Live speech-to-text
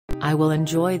I will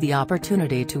enjoy the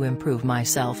opportunity to improve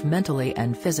myself mentally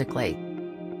and physically.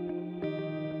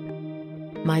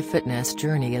 My fitness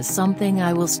journey is something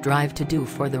I will strive to do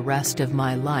for the rest of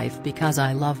my life because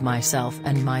I love myself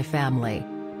and my family.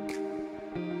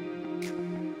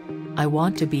 I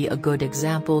want to be a good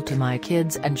example to my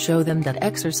kids and show them that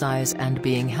exercise and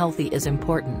being healthy is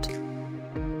important.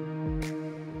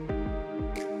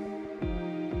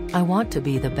 I want to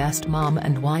be the best mom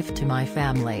and wife to my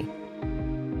family.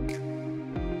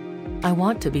 I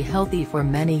want to be healthy for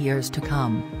many years to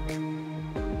come.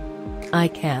 I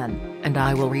can, and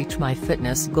I will reach my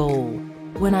fitness goal.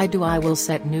 When I do, I will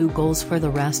set new goals for the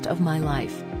rest of my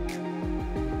life.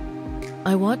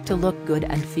 I want to look good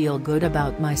and feel good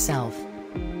about myself.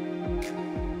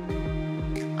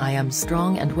 I am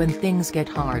strong, and when things get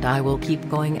hard, I will keep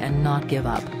going and not give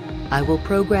up. I will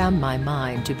program my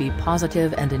mind to be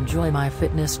positive and enjoy my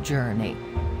fitness journey.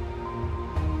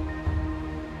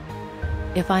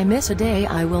 If I miss a day,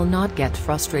 I will not get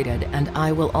frustrated, and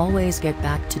I will always get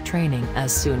back to training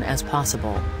as soon as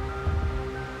possible.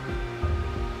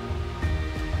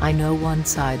 I know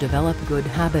once I develop good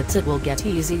habits, it will get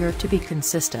easier to be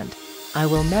consistent. I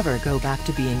will never go back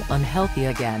to being unhealthy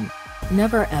again.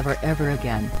 Never ever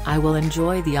again. I will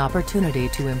enjoy the opportunity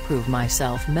to improve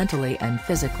myself mentally and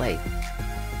physically.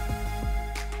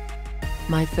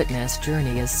 My fitness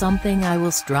journey is something I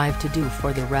will strive to do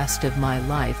for the rest of my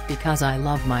life because I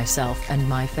love myself and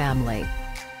my family.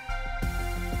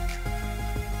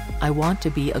 I want to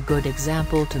be a good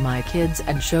example to my kids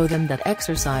and show them that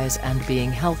exercise and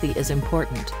being healthy is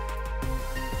important.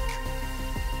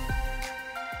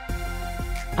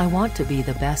 I want to be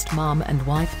the best mom and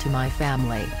wife to my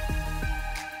family.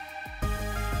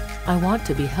 I want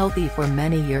to be healthy for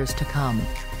many years to come.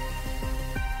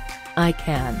 I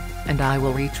can, and I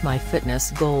will reach my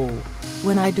fitness goal.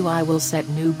 When I do, I will set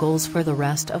new goals for the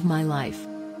rest of my life.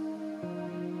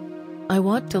 I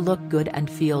want to look good and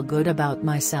feel good about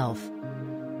myself.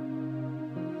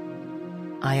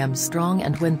 I am strong,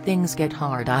 and when things get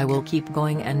hard, I will keep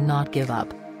going and not give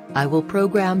up. I will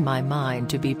program my mind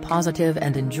to be positive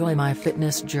and enjoy my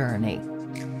fitness journey.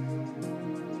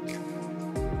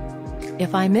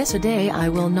 If I miss a day, I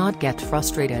will not get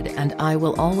frustrated, and I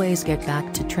will always get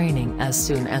back to training as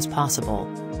soon as possible.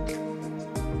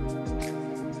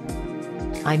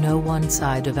 I know once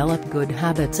I develop good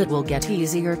habits, it will get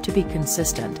easier to be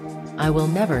consistent. I will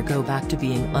never go back to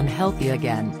being unhealthy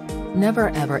again. Never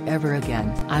ever again.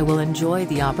 I will enjoy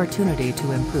the opportunity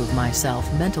to improve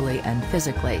myself mentally and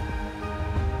physically.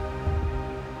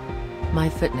 My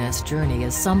fitness journey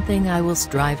is something I will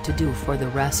strive to do for the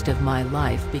rest of my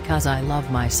life because I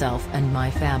love myself and my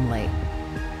family.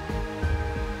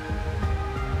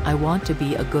 I want to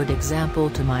be a good example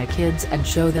to my kids and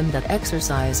show them that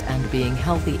exercise and being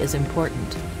healthy is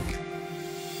important.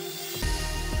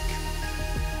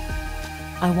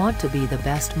 I want to be the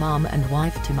best mom and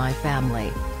wife to my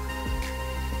family.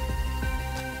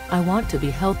 I want to be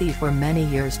healthy for many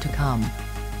years to come.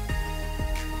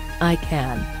 I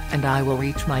can, and I will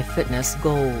reach my fitness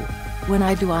goal. When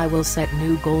I do, I will set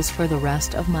new goals for the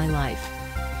rest of my life.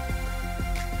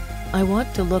 I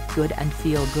want to look good and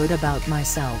feel good about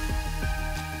myself.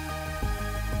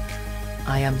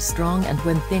 I am strong, and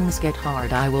when things get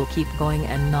hard, I will keep going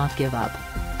and not give up.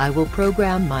 I will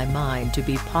program my mind to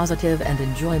be positive and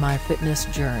enjoy my fitness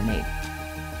journey.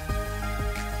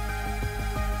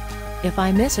 If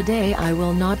I miss a day, I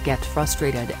will not get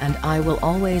frustrated, and I will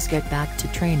always get back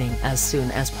to training as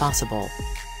soon as possible.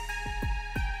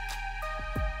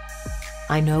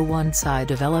 I know once I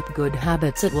develop good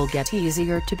habits, it will get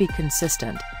easier to be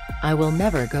consistent. I will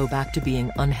never go back to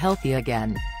being unhealthy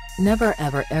again. Never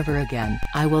ever again.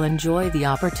 I will enjoy the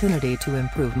opportunity to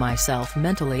improve myself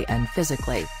mentally and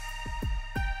physically.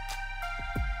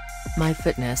 My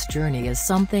fitness journey is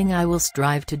something I will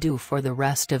strive to do for the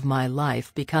rest of my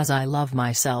life because I love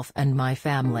myself and my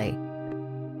family.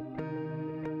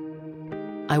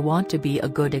 I want to be a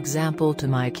good example to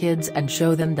my kids and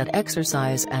show them that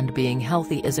exercise and being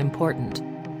healthy is important.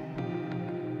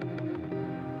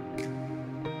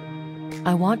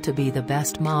 I want to be the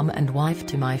best mom and wife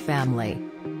to my family.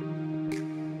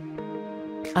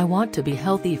 I want to be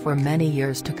healthy for many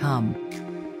years to come.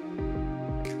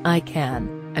 I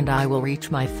can, and I will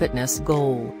reach my fitness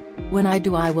goal. When I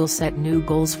do, I will set new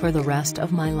goals for the rest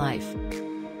of my life.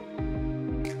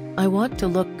 I want to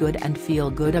look good and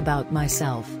feel good about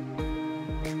myself.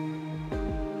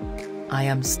 I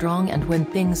am strong, and when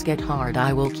things get hard,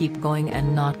 I will keep going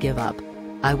and not give up.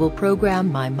 I will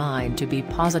program my mind to be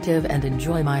positive and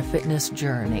enjoy my fitness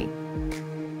journey.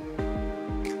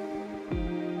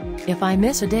 If I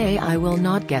miss a day, I will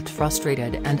not get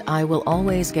frustrated and I will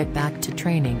always get back to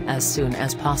training as soon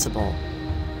as possible.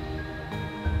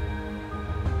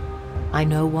 I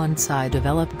know once I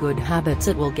develop good habits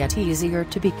it will get easier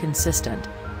to be consistent.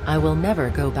 I will never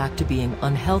go back to being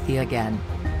unhealthy again.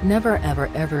 Never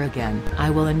ever again. I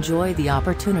will enjoy the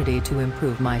opportunity to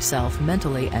improve myself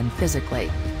mentally and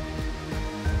physically.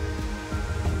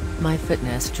 My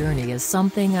fitness journey is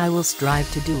something I will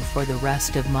strive to do for the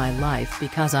rest of my life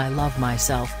because I love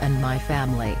myself and my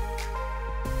family.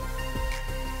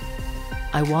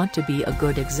 I want to be a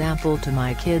good example to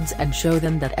my kids and show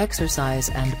them that exercise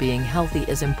and being healthy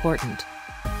is important.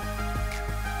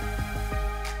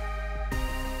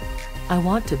 I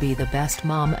want to be the best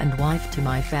mom and wife to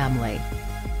my family.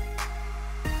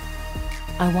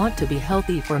 I want to be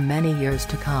healthy for many years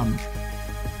to come.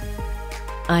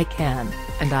 I can,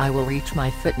 and I will reach my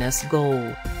fitness goal.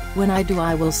 When I do,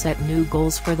 I will set new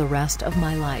goals for the rest of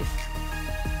my life.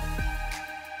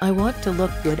 I want to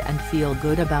look good and feel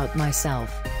good about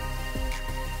myself.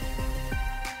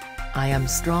 I am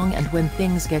strong, and when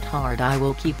things get hard I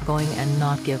will keep going and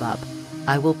not give up.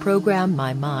 I will program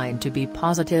my mind to be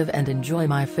positive and enjoy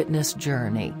my fitness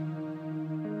journey.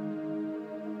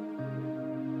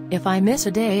 If I miss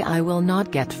a day I will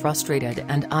not get frustrated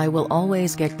and I will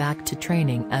always get back to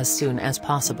training as soon as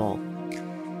possible.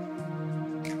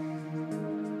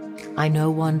 I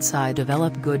know once I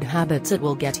develop good habits it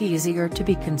will get easier to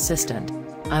be consistent.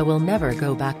 I will never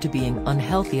go back to being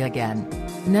unhealthy again.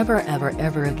 Never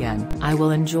ever again. I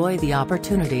will enjoy the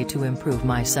opportunity to improve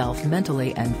myself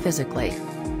mentally and physically.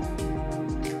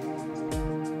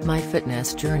 My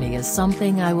fitness journey is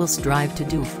something I will strive to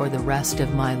do for the rest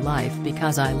of my life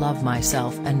because I love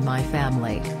myself and my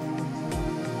family.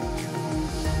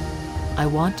 I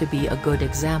want to be a good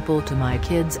example to my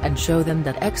kids and show them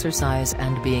that exercise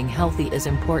and being healthy is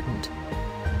important.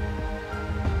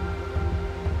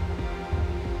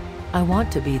 I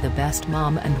want to be the best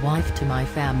mom and wife to my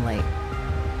family.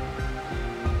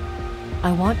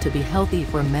 I want to be healthy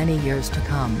for many years to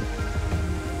come.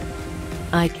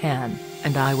 I can,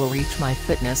 and I will reach my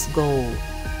fitness goal.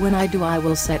 When I do, I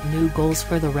will set new goals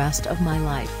for the rest of my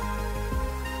life.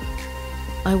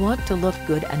 I want to look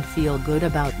good and feel good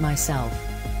about myself.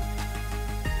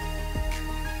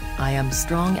 I am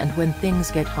strong, and when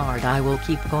things get hard I will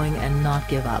keep going and not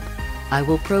give up. I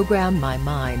will program my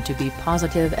mind to be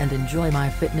positive and enjoy my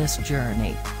fitness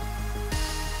journey.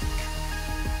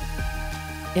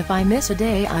 If I miss a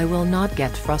day I will not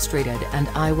get frustrated and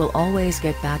I will always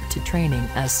get back to training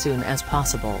as soon as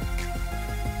possible.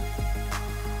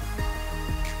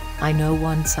 I know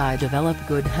once I develop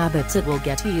good habits it will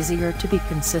get easier to be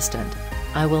consistent.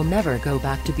 I will never go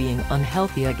back to being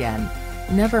unhealthy again.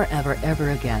 Never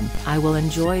ever again. I will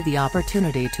enjoy the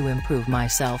opportunity to improve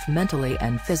myself mentally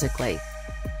and physically.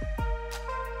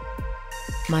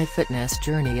 My fitness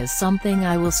journey is something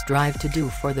I will strive to do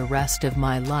for the rest of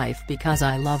my life because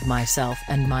I love myself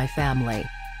and my family.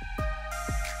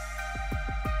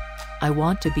 I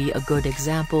want to be a good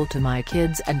example to my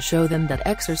kids and show them that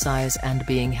exercise and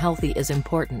being healthy is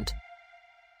important.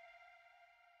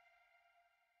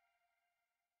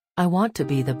 I want to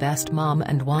be the best mom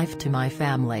and wife to my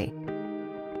family.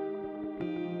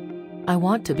 I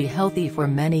want to be healthy for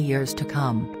many years to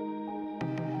come.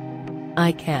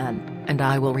 I can, and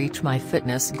I will reach my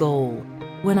fitness goal.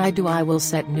 When I do, I will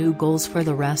set new goals for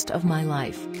the rest of my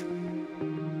life.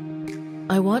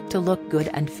 I want to look good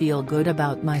and feel good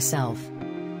about myself.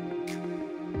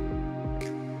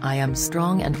 I am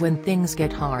strong, and when things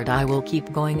get hard I will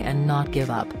keep going and not give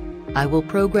up. I will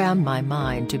program my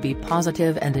mind to be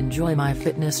positive and enjoy my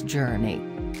fitness journey.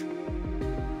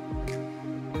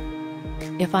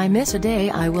 If I miss a day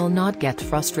I will not get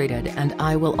frustrated and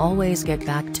I will always get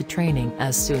back to training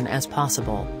as soon as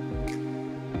possible.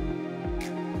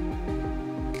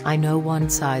 I know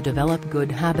once I develop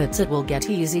good habits it will get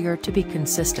easier to be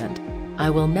consistent. I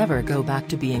will never go back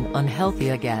to being unhealthy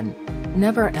again.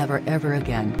 Never ever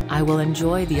again. I will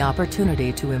enjoy the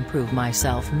opportunity to improve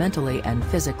myself mentally and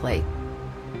physically.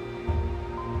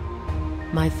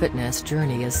 My fitness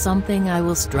journey is something I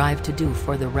will strive to do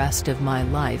for the rest of my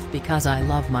life because I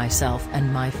love myself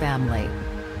and my family.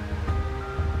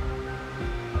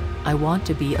 I want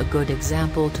to be a good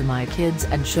example to my kids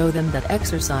and show them that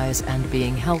exercise and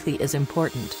being healthy is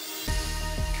important.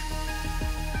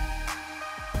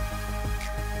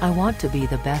 I want to be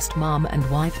the best mom and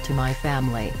wife to my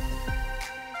family.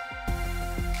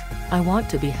 I want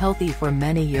to be healthy for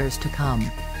many years to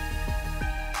come.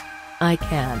 I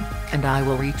can, and I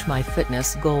will reach my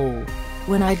fitness goal.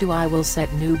 When I do, I will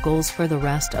set new goals for the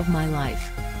rest of my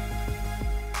life.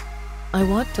 I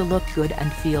want to look good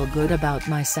and feel good about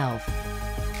myself.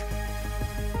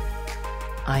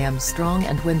 I am strong,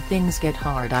 and when things get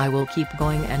hard I will keep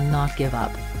going and not give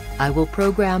up. I will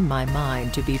program my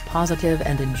mind to be positive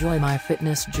and enjoy my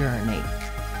fitness journey.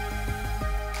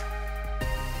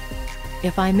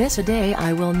 If I miss a day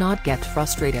I will not get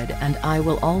frustrated, and I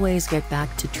will always get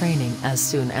back to training as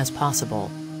soon as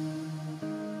possible.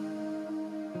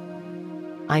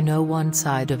 I know once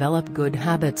I develop good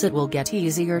habits it will get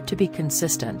easier to be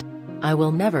consistent. I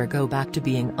will never go back to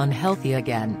being unhealthy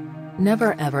again.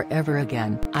 Never ever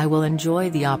again. I will enjoy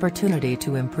the opportunity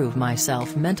to improve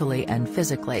myself mentally and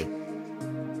physically.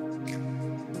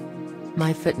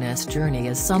 My fitness journey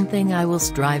is something I will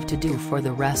strive to do for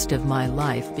the rest of my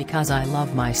life because I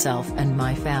love myself and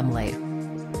my family.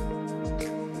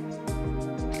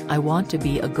 I want to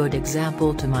be a good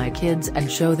example to my kids and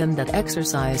show them that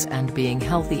exercise and being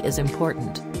healthy is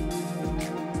important.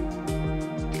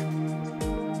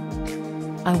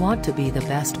 I want to be the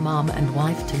best mom and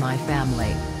wife to my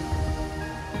family.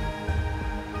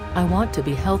 I want to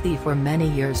be healthy for many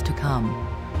years to come.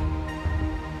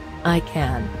 I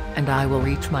can, and I will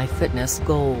reach my fitness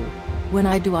goal. When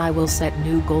I do I will set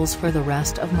new goals for the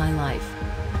rest of my life.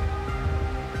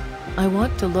 I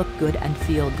want to look good and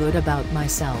feel good about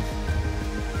myself.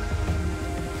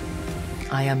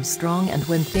 I am strong, and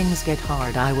when things get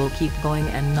hard I will keep going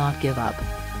and not give up.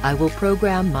 I will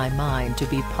program my mind to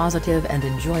be positive and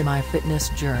enjoy my fitness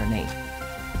journey.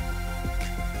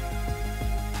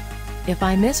 If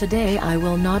I miss a day I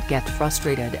will not get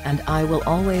frustrated, and I will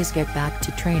always get back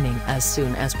to training as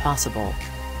soon as possible.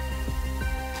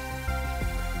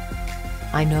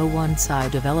 I know once I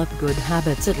develop good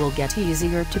habits it will get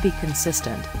easier to be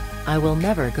consistent. I will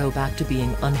never go back to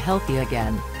being unhealthy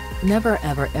again. Never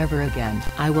ever again.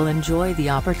 I will enjoy the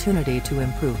opportunity to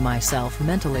improve myself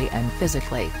mentally and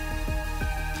physically.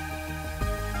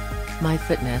 My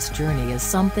fitness journey is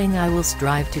something I will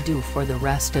strive to do for the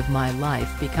rest of my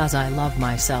life because I love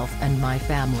myself and my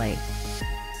family.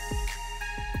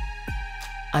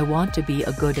 I want to be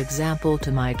a good example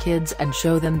to my kids and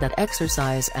show them that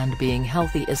exercise and being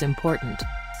healthy is important.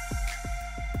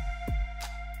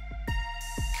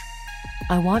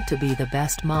 I want to be the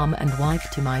best mom and wife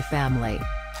to my family.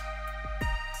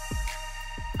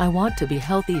 I want to be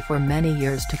healthy for many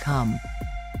years to come.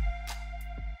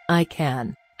 I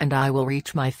can, and I will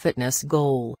reach my fitness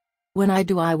goal. When I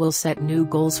do I will set new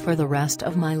goals for the rest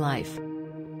of my life.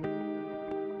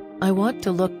 I want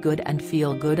to look good and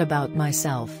feel good about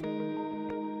myself.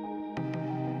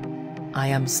 I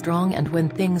am strong, and when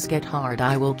things get hard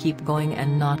I will keep going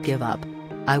and not give up.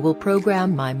 I will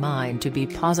program my mind to be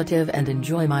positive and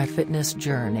enjoy my fitness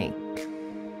journey.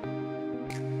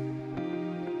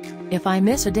 If I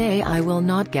miss a day I will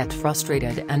not get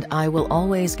frustrated, and I will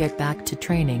always get back to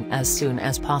training as soon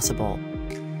as possible.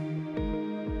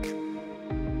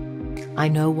 I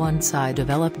know once I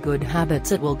develop good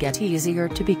habits it will get easier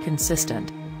to be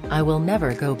consistent. I will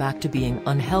never go back to being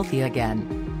unhealthy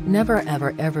again. Never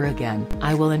ever again.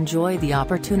 I will enjoy the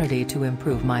opportunity to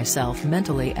improve myself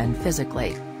mentally and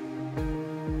physically.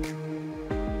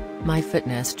 My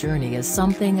fitness journey is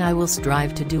something I will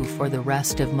strive to do for the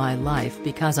rest of my life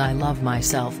because I love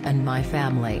myself and my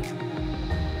family.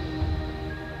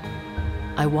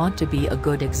 I want to be a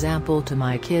good example to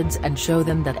my kids and show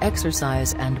them that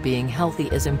exercise and being healthy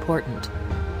is important.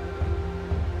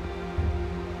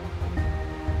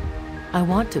 I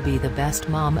want to be the best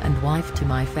mom and wife to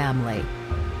my family.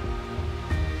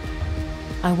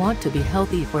 I want to be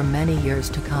healthy for many years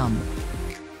to come.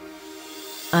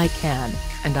 I can,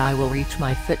 and I will reach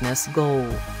my fitness goal.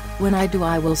 When I do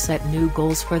I will set new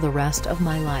goals for the rest of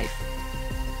my life.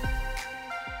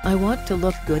 I want to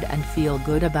look good and feel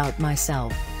good about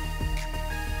myself.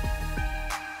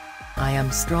 I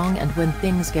am strong, and when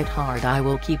things get hard I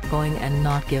will keep going and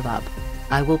not give up.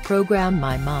 I will program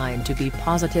my mind to be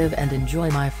positive and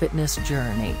enjoy my fitness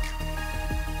journey.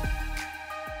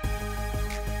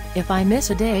 If I miss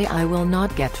a day I will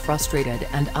not get frustrated,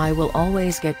 and I will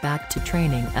always get back to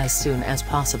training as soon as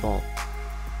possible.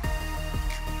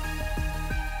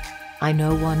 I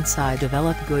know once I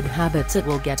develop good habits it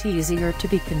will get easier to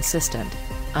be consistent.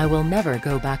 I will never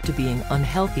go back to being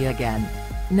unhealthy again.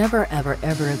 Never ever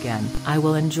again. I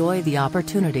will enjoy the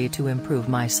opportunity to improve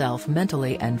myself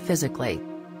mentally and physically.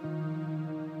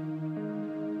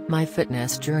 My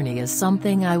fitness journey is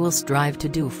something I will strive to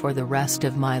do for the rest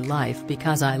of my life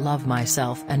because I love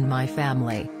myself and my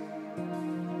family.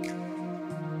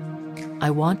 I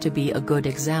want to be a good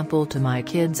example to my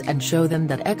kids and show them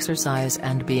that exercise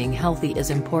and being healthy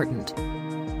is important.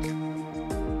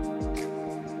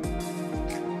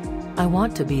 I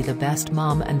want to be the best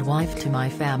mom and wife to my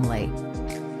family.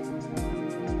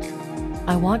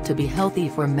 I want to be healthy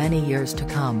for many years to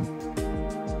come.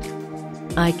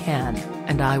 I can,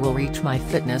 and I will reach my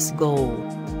fitness goal.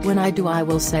 When I do, I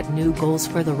will set new goals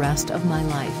for the rest of my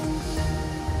life.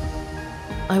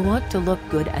 I want to look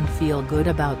good and feel good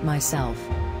about myself.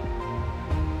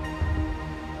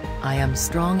 I am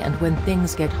strong, and when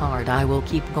things get hard, I will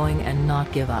keep going and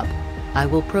not give up. I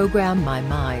will program my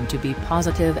mind to be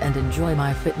positive and enjoy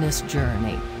my fitness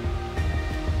journey.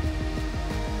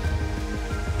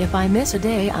 If I miss a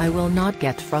day, I will not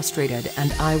get frustrated,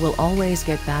 and I will always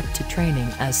get back to training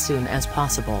as soon as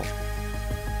possible.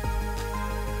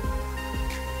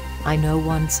 I know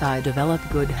once I develop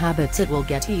good habits, it will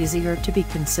get easier to be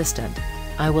consistent.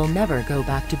 I will never go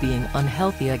back to being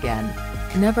unhealthy again.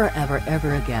 Never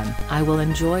ever again. I will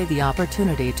enjoy the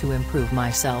opportunity to improve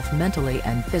myself mentally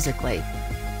and physically.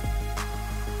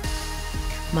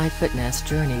 My fitness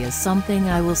journey is something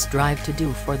I will strive to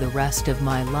do for the rest of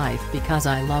my life because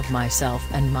I love myself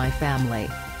and my family.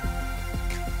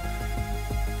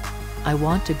 I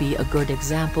want to be a good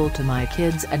example to my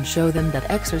kids and show them that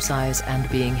exercise and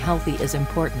being healthy is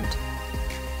important.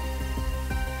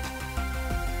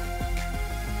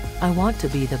 I want to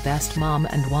be the best mom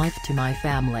and wife to my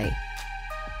family.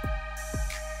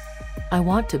 I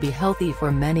want to be healthy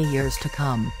for many years to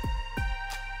come.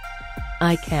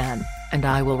 I can, and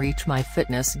I will reach my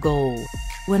fitness goal.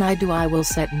 When I do, I will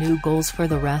set new goals for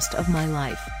the rest of my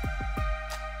life.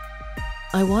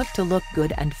 I want to look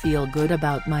good and feel good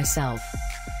about myself.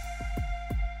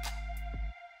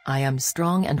 I am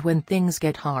strong, and when things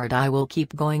get hard, I will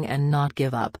keep going and not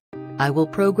give up. I will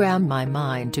program my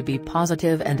mind to be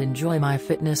positive and enjoy my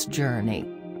fitness journey.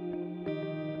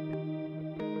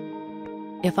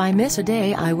 If I miss a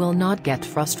day, I will not get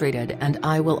frustrated, and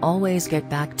I will always get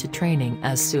back to training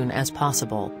as soon as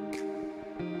possible.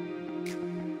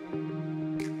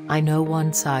 I know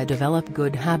once I develop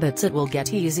good habits, it will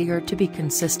get easier to be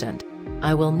consistent.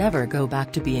 I will never go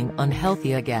back to being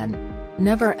unhealthy again.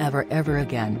 Never ever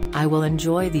again. I will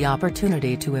enjoy the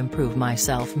opportunity to improve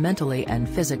myself mentally and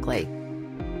physically.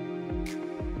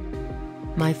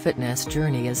 My fitness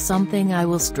journey is something I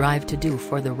will strive to do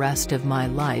for the rest of my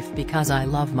life because I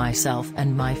love myself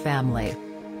and my family.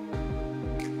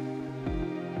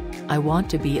 I want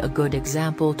to be a good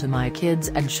example to my kids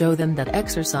and show them that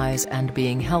exercise and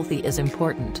being healthy is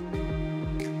important.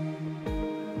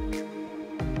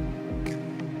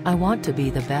 I want to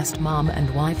be the best mom and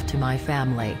wife to my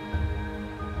family.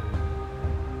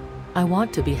 I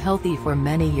want to be healthy for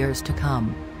many years to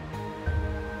come.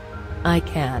 I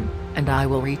can, and I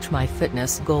will reach my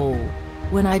fitness goal.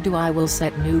 When I do, I will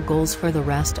set new goals for the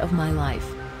rest of my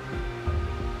life.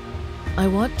 I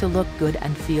want to look good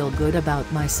and feel good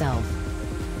about myself.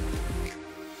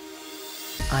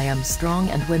 I am strong,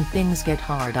 and when things get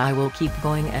hard, I will keep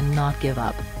going and not give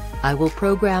up. I will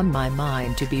program my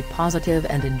mind to be positive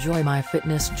and enjoy my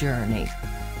fitness journey.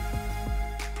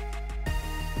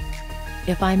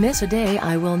 If I miss a day,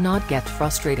 I will not get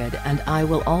frustrated, and I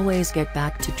will always get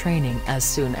back to training as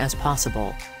soon as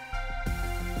possible.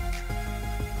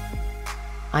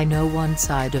 I know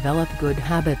once I develop good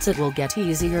habits, it will get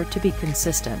easier to be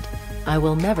consistent. I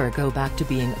will never go back to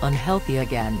being unhealthy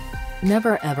again.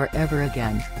 Never ever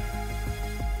again.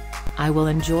 I will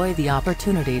enjoy the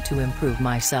opportunity to improve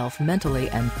myself mentally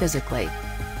and physically.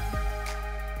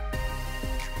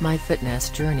 My fitness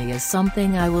journey is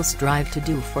something I will strive to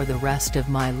do for the rest of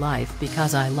my life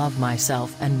because I love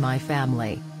myself and my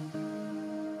family.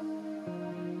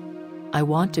 I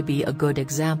want to be a good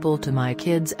example to my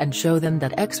kids and show them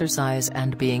that exercise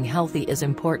and being healthy is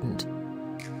important.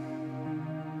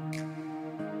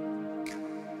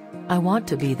 I want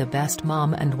to be the best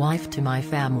mom and wife to my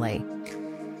family.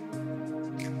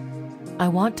 I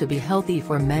want to be healthy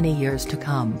for many years to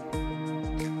come.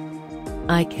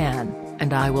 I can,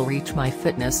 and I will reach my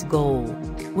fitness goal.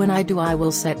 When I do, I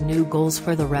will set new goals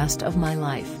for the rest of my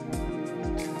life.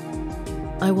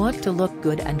 I want to look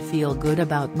good and feel good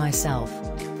about myself.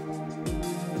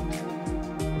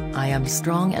 I am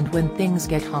strong, and when things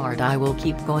get hard, I will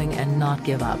keep going and not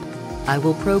give up. I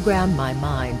will program my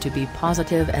mind to be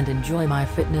positive and enjoy my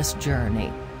fitness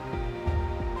journey.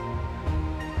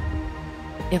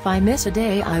 If I miss a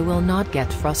day, I will not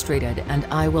get frustrated, and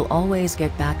I will always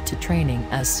get back to training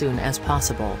as soon as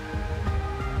possible.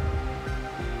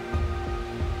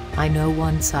 I know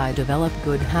once I develop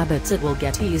good habits, it will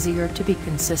get easier to be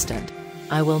consistent.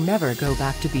 I will never go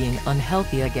back to being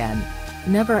unhealthy again.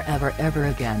 Never ever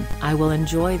again. I will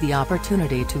enjoy the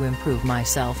opportunity to improve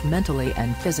myself mentally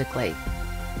and physically.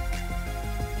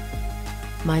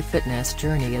 My fitness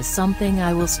journey is something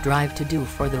I will strive to do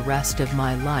for the rest of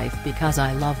my life because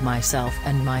I love myself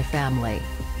and my family.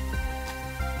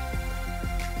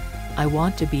 I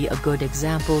want to be a good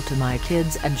example to my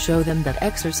kids and show them that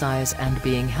exercise and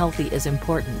being healthy is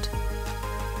important.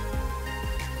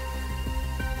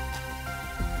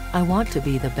 I want to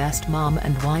be the best mom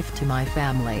and wife to my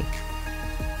family.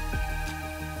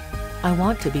 I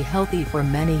want to be healthy for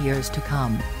many years to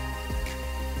come.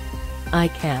 I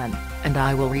can, and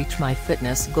I will reach my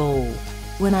fitness goal.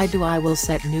 When I do, I will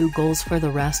set new goals for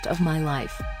the rest of my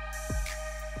life.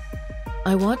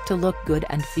 I want to look good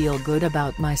and feel good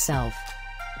about myself.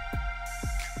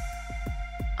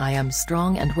 I am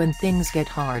strong, and when things get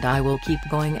hard I will keep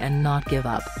going and not give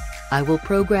up. I will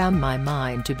program my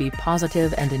mind to be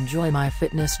positive and enjoy my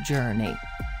fitness journey.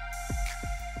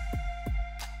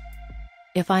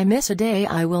 If I miss a day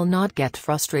I will not get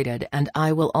frustrated, and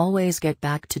I will always get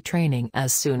back to training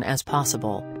as soon as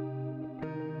possible.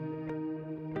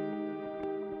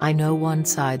 I know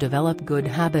once I develop good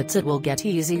habits it will get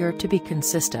easier to be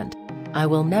consistent. I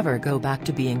will never go back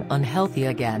to being unhealthy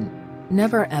again.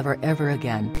 Never ever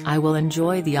again. I will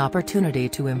enjoy the opportunity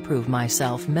to improve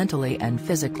myself mentally and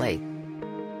physically.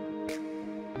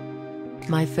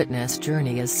 My fitness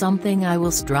journey is something I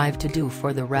will strive to do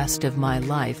for the rest of my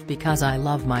life because I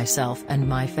love myself and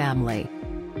my family.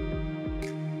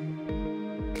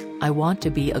 I want to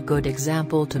be a good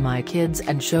example to my kids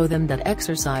and show them that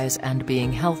exercise and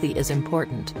being healthy is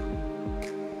important.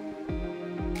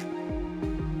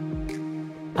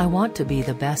 I want to be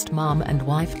the best mom and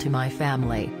wife to my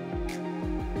family.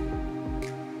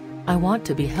 I want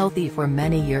to be healthy for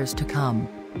many years to come.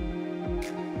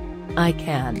 I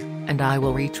can, and I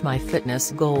will reach my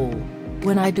fitness goal.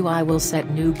 When I do, I will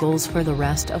set new goals for the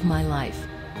rest of my life.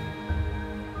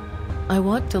 I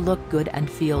want to look good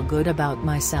and feel good about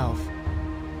myself.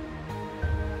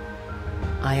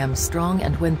 I am strong,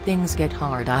 and when things get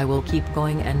hard I will keep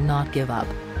going and not give up.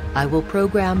 I will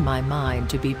program my mind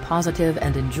to be positive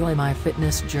and enjoy my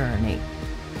fitness journey.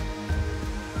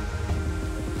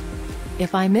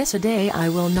 If I miss a day I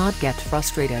will not get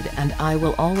frustrated, and I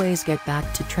will always get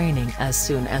back to training as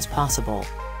soon as possible.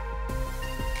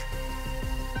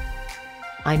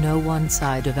 I know once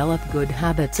I develop good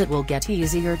habits it will get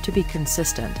easier to be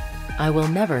consistent. I will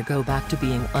never go back to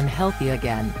being unhealthy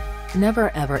again.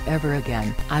 Never ever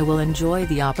again. I will enjoy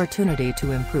the opportunity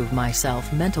to improve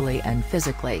myself mentally and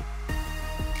physically.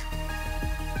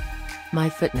 My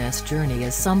fitness journey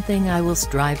is something I will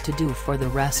strive to do for the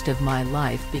rest of my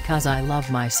life because I love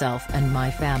myself and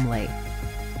my family.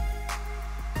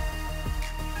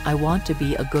 I want to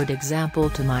be a good example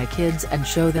to my kids and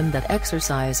show them that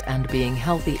exercise and being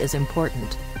healthy is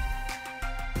important.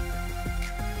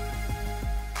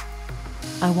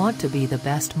 I want to be the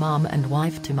best mom and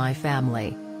wife to my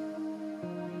family.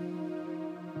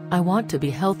 I want to be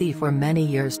healthy for many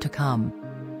years to come.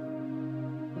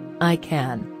 I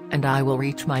can, and I will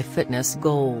reach my fitness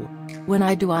goal. When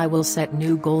I do, I will set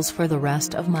new goals for the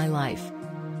rest of my life.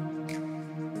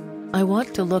 I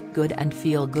want to look good and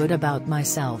feel good about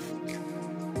myself.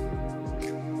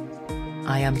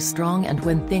 I am strong, and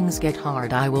when things get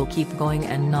hard I will keep going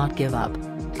and not give up.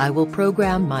 I will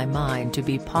program my mind to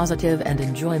be positive and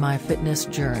enjoy my fitness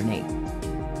journey.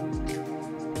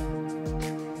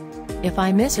 If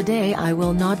I miss a day I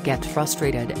will not get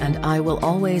frustrated, and I will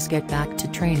always get back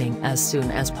to training as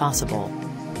soon as possible.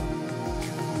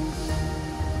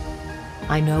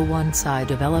 I know once I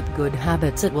develop good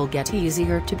habits it will get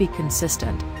easier to be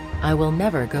consistent. I will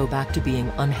never go back to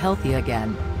being unhealthy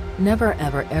again. Never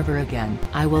ever again.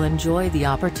 I will enjoy the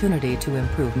opportunity to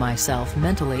improve myself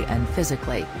mentally and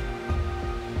physically.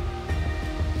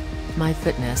 My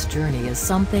fitness journey is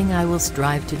something I will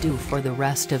strive to do for the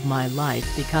rest of my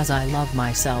life because I love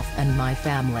myself and my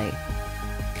family.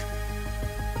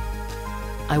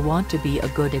 I want to be a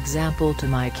good example to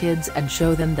my kids and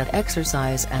show them that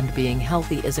exercise and being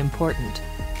healthy is important.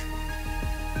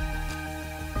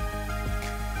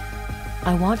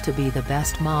 I want to be the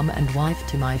best mom and wife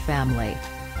to my family.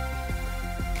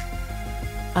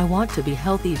 I want to be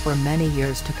healthy for many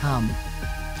years to come.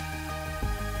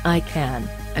 I can,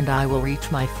 and I will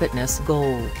reach my fitness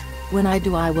goal. When I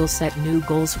do, I will set new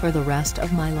goals for the rest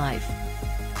of my life.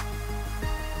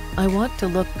 I want to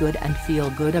look good and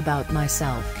feel good about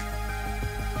myself.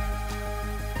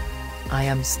 I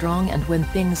am strong, and when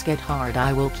things get hard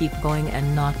I will keep going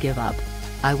and not give up.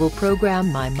 I will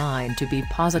program my mind to be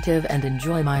positive and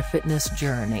enjoy my fitness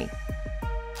journey.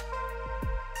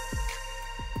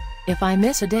 If I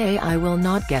miss a day I will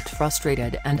not get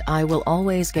frustrated, and I will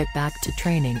always get back to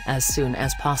training as soon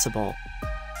as possible.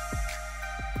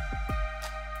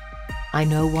 I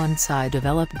know once I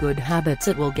develop good habits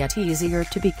it will get easier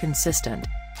to be consistent.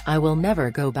 I will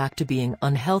never go back to being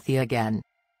unhealthy again.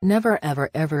 Never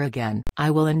ever again.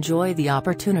 I will enjoy the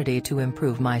opportunity to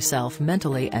improve myself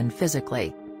mentally and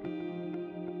physically.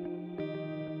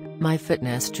 My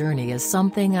fitness journey is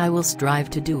something I will strive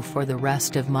to do for the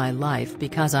rest of my life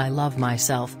because I love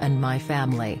myself and my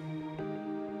family.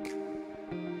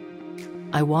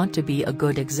 I want to be a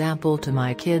good example to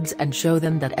my kids and show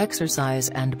them that exercise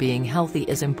and being healthy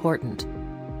is important.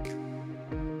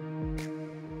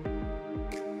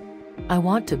 I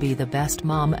want to be the best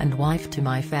mom and wife to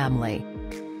my family.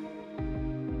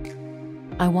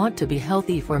 I want to be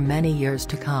healthy for many years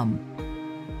to come.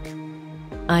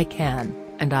 I can,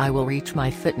 and I will reach my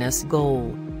fitness goal.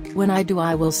 When I do,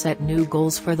 I will set new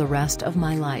goals for the rest of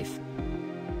my life.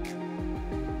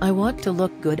 I want to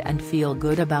look good and feel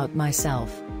good about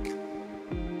myself.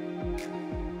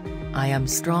 I am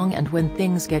strong, and when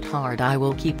things get hard I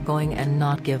will keep going and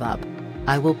not give up.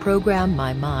 I will program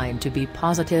my mind to be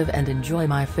positive and enjoy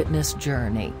my fitness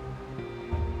journey.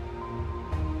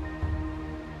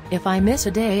 If I miss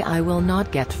a day I will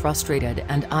not get frustrated,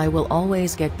 and I will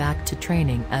always get back to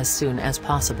training as soon as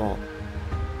possible.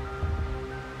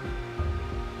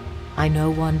 I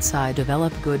know once I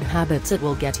develop good habits it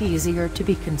will get easier to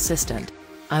be consistent.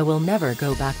 I will never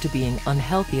go back to being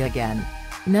unhealthy again.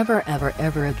 Never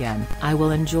ever again. I will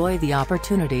enjoy the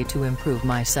opportunity to improve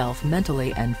myself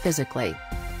mentally and physically.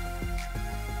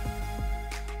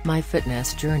 My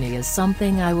fitness journey is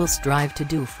something I will strive to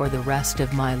do for the rest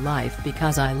of my life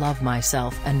because I love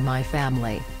myself and my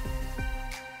family.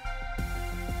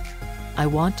 I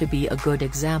want to be a good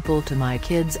example to my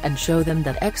kids and show them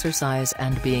that exercise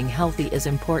and being healthy is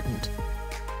important.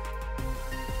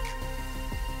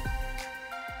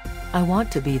 I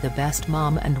want to be the best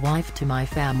mom and wife to my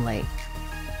family.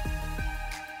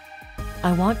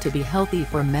 I want to be healthy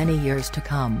for many years to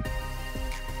come.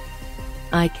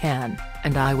 I can,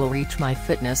 and I will reach my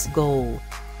fitness goal.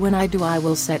 When I do, I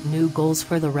will set new goals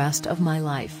for the rest of my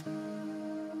life.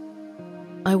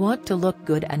 I want to look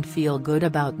good and feel good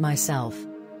about myself.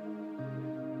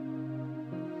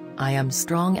 I am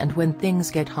strong, and when things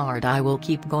get hard I will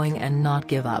keep going and not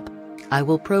give up. I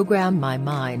will program my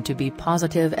mind to be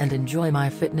positive and enjoy my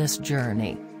fitness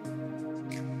journey.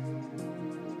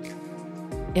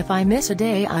 If I miss a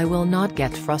day I will not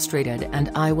get frustrated,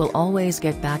 and I will always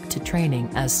get back to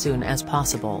training as soon as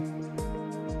possible.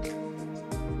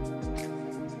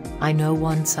 I know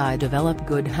once I develop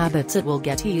good habits it will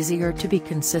get easier to be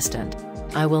consistent.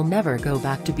 I will never go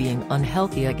back to being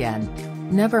unhealthy again.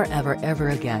 Never ever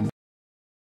again.